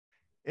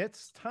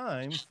it's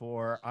time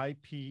for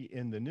IP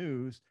in the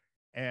news.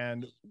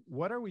 And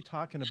what are we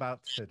talking about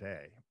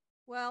today?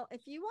 Well,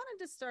 if you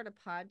wanted to start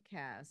a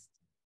podcast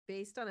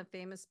based on a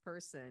famous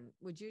person,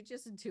 would you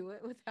just do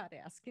it without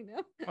asking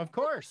them? Of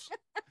course.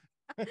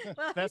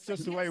 Well, That's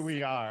just the way yes.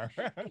 we are.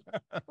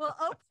 Well,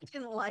 Oprah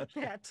didn't like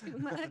that too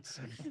much.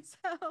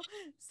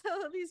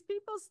 So these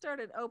people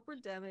started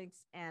Oprahdemics,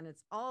 and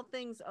it's all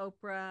things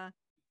Oprah,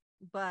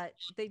 but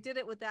they did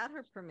it without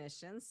her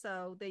permission.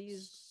 So they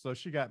used So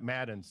she got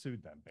mad and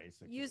sued them,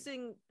 basically.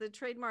 using the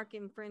trademark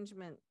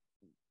infringement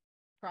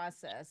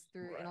process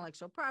through Right.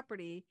 intellectual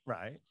property.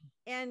 Right.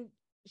 And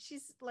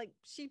she's like,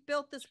 she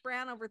built this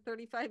brand over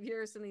 35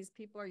 years, and these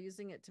people are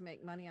using it to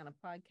make money on a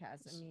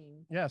podcast. I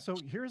mean, Yeah. So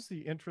here's the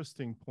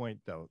interesting point,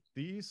 though.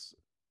 These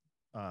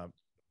uh,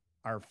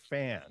 are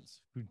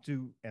fans who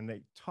do, and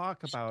they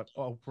talk about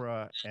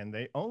Oprah, and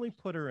they only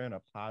put her in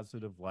a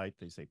positive light.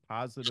 They say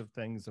positive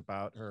things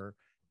about her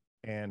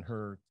and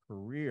her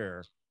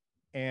career.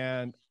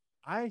 And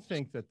I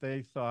think that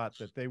they thought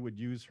that they would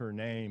use her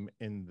name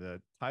in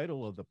the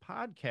title of the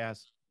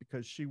podcast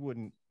because she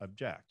wouldn't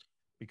object,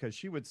 because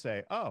she would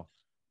say, oh,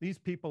 these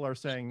people are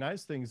saying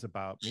nice things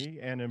about me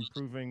and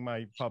improving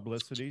my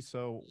publicity.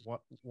 So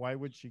why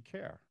would she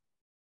care?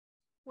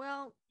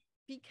 well,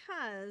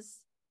 because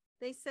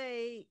they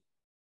say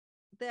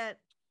that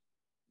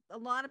a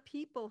lot of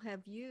people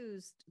have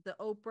used the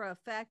Oprah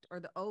effect or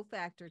the O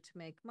factor to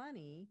make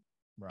money.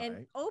 And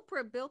Right.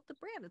 Oprah built the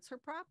brand. It's her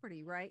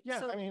property, right? Yeah.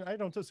 So I mean, I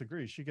don't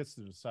disagree. She gets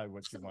to decide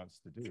what she so wants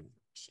to do.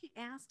 she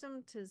asked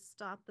him to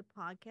stop the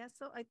podcast.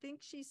 So I think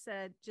she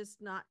said just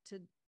not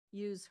to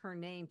use her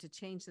name, to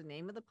change the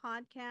name of the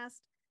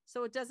podcast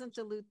so it doesn't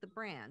dilute the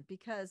brand,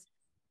 because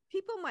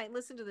people might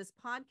listen to this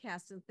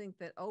podcast and think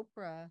that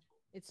Oprah,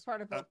 it's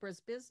part of Uh,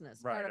 Oprah's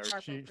business, part Right. of Or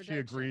Harpo she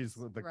agrees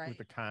Productions, with right?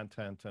 the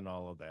content and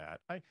all of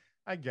that.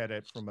 I get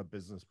it from a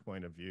business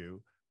point of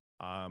view.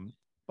 Um,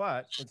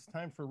 but it's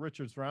time for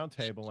Richard's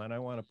Roundtable, and I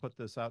want to put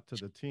this out to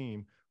the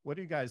team. What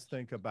do you guys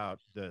think about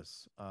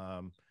this?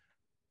 And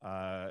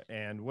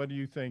what do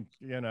you think?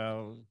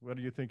 What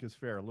do you think is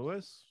fair,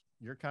 Lewis?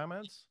 Your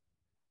comments?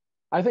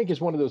 I think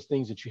it's one of those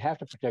things that you have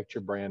to protect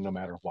your brand no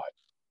matter what,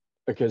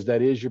 because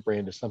that is your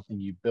brand, is something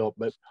you built.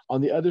 But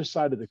on the other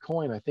side of the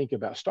coin, I think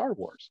about Star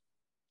Wars.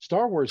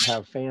 Star Wars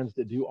have fans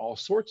that do all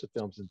sorts of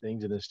films and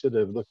things, and instead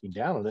of looking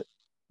down on it,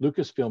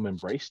 Lucasfilm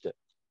embraced it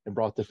and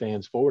brought the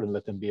fans forward and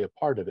let them be a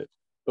part of it.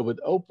 But with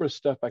Oprah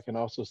stuff, I can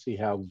also see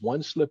how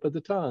one slip of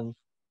the tongue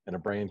and a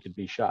brand could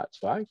be shot.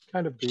 So I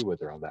kind of agree with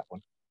her on that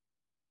one.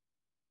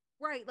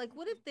 Right. Like,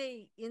 what if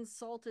they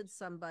insulted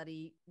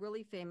somebody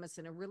really famous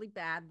in a really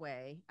bad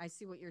way? I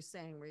see what you're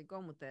saying, where you're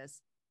going with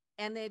this.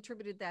 And they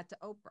attributed that to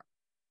Oprah.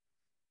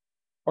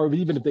 Or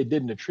even if they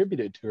didn't attribute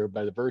it to her,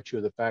 by the virtue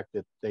of the fact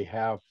that they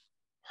have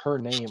her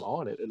name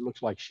on it, it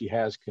looks like she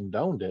has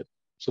condoned it.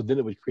 So then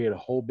it would create a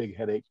whole big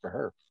headache for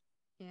her.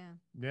 Yeah.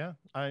 Yeah,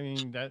 I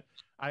mean that.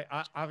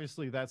 I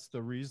obviously that's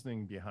the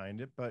reasoning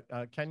behind it. But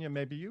Kenya,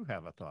 maybe you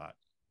have a thought.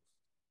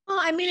 Well,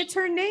 I mean, it's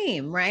her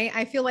name, right?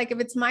 I feel like if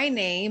it's my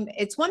name,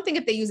 it's one thing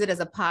if they use it as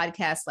a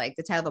podcast, like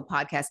the title of a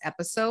podcast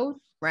episode,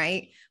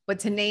 right? But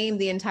to name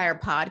the entire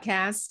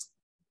podcast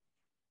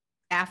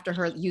after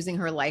her, using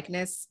her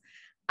likeness,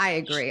 I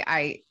agree.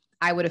 I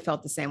would have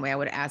felt the same way. I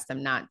would have asked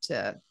them not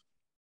to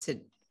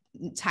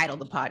title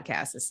the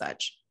podcast as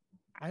such.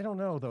 I don't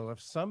know though.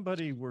 If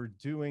somebody were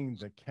doing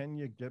the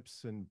Kenya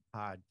Gibson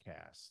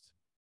podcast,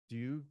 do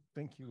you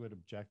think you would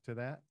object to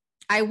that?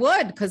 I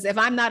would, because if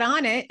I'm not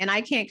on it and I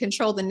can't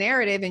control the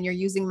narrative and you're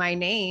using my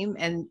name,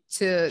 and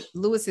to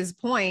Lewis's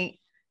point,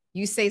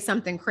 you say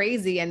something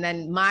crazy and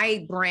then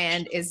my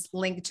brand is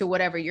linked to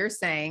whatever you're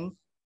saying.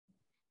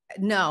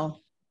 No.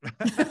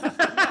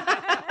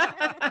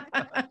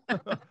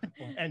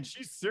 And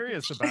she's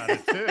serious about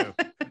it too.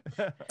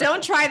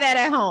 Don't try that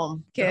at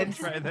home, kids.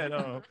 Don't try that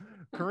at home.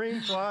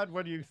 Kareem, Claude,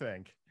 what do you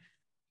think?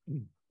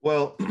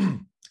 Well,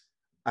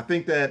 I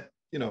think that,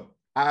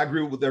 I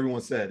agree with what everyone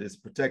said. It's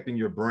protecting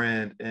your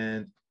brand.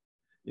 And,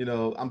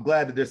 I'm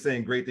glad that they're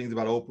saying great things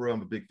about Oprah.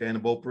 I'm a big fan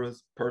of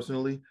Oprah's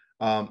personally.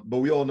 But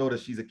we all know that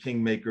she's a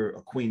kingmaker,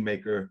 a queen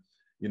maker.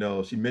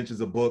 She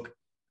mentions a book,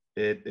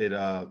 it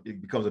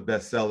becomes a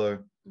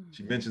bestseller.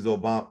 She mentions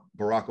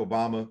Barack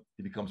Obama,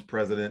 he becomes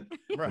president.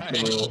 Right.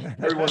 So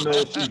everyone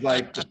knows she's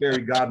like the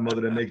fairy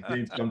godmother that makes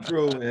dreams come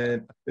true.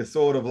 And it's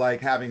sort of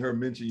like having her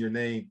mention your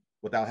name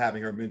without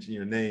having her mention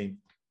your name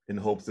in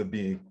the hopes of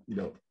being,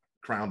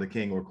 crowned a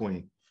king or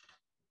queen.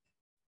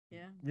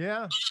 Yeah.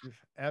 Yeah,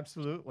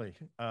 absolutely.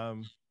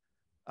 Claude?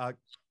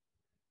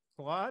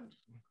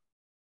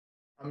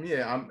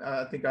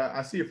 I think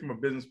I see it from a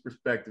business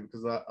perspective,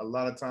 because a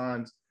lot of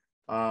times,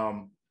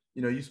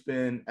 you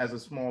spend, as a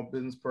small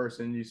business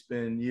person, you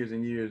spend years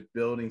and years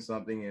building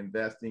something,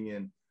 investing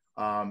and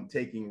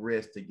taking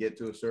risks to get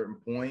to a certain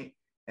point.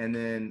 And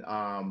then,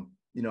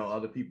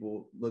 other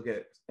people look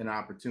at an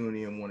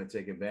opportunity and want to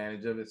take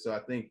advantage of it. So I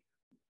think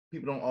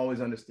people don't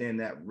always understand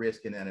that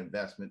risk and that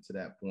investment to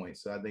that point.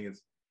 So I think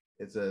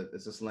it's a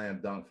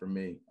slam dunk for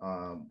me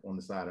on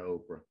the side of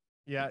Oprah.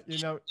 Yeah,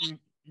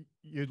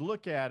 you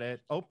look at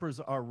it, Oprah's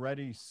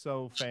already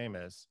so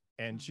famous,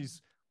 and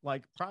she's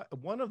like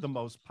one of the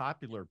most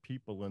popular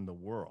people in the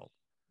world.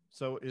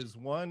 So is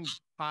one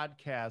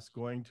podcast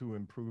going to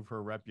improve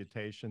her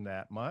reputation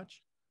that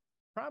much?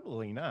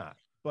 Probably not.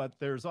 But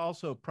there's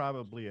also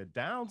probably a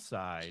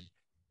downside.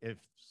 If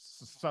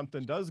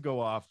something does go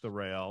off the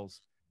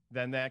rails,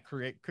 then that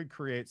could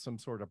create some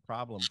sort of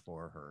problem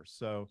for her.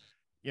 So,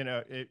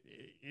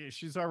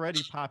 she's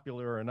already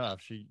popular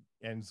enough.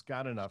 And's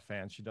got enough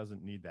fans. She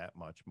doesn't need that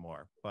much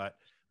more. But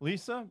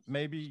Lisa,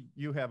 maybe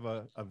you have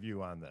a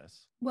view on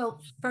this.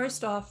 Well,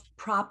 first off,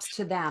 props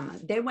to them.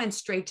 They went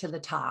straight to the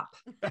top.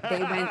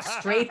 They went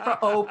straight for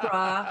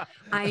Oprah.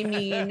 I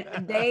mean,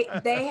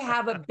 they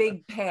have a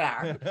big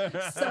pair.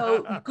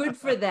 So good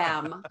for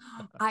them.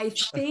 I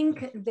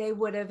think they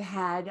would have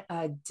had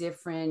a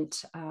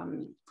different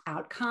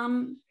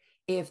outcome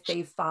if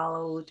they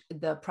followed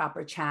the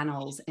proper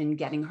channels in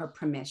getting her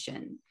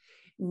permission.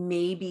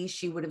 Maybe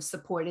she would have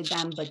supported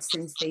them, but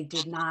since they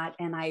did not,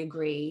 and I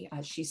agree,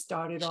 she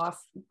started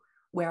off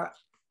where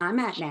I'm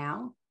at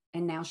now,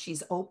 and now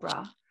she's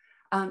Oprah.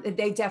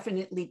 They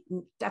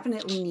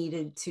definitely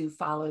needed to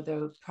follow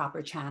the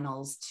proper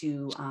channels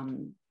to,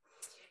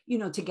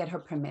 to get her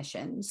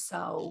permission.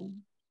 So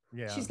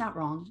yeah, she's not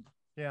wrong.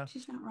 Yeah,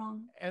 she's not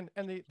wrong. And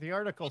the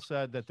article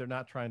said that they're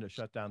not trying to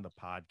shut down the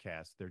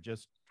podcast. They're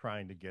just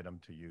trying to get them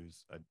to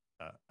use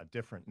a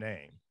different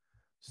name.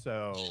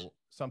 So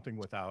something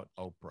without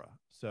Oprah.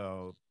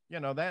 So,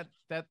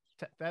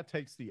 that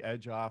takes the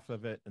edge off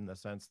of it in the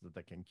sense that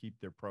they can keep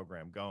their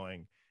program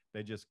going.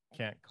 They just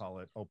can't call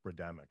it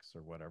Oprahdemics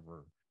or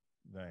whatever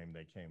name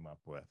they came up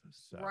with.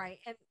 So. Right.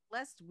 And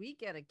lest we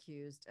get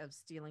accused of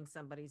stealing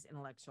somebody's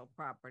intellectual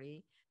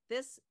property,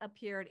 this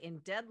appeared in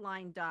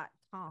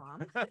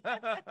deadline.com and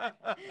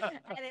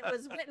it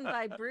was written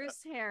by Bruce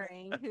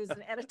Herring, who's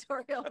an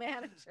editorial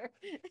manager.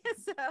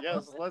 So,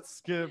 yes,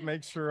 let's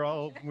make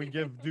sure we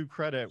give due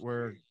credit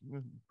where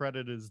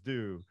credit is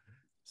due.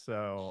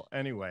 So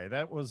anyway,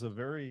 that was a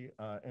very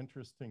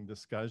interesting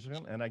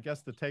discussion. And I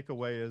guess the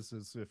takeaway is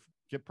if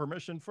get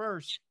permission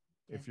first.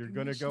 If you're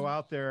going to go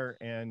out there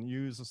and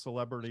use a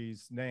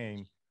celebrity's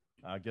name,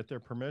 get their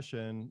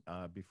permission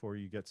before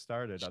you get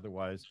started.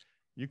 Otherwise,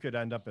 you could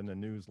end up in the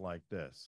news like this.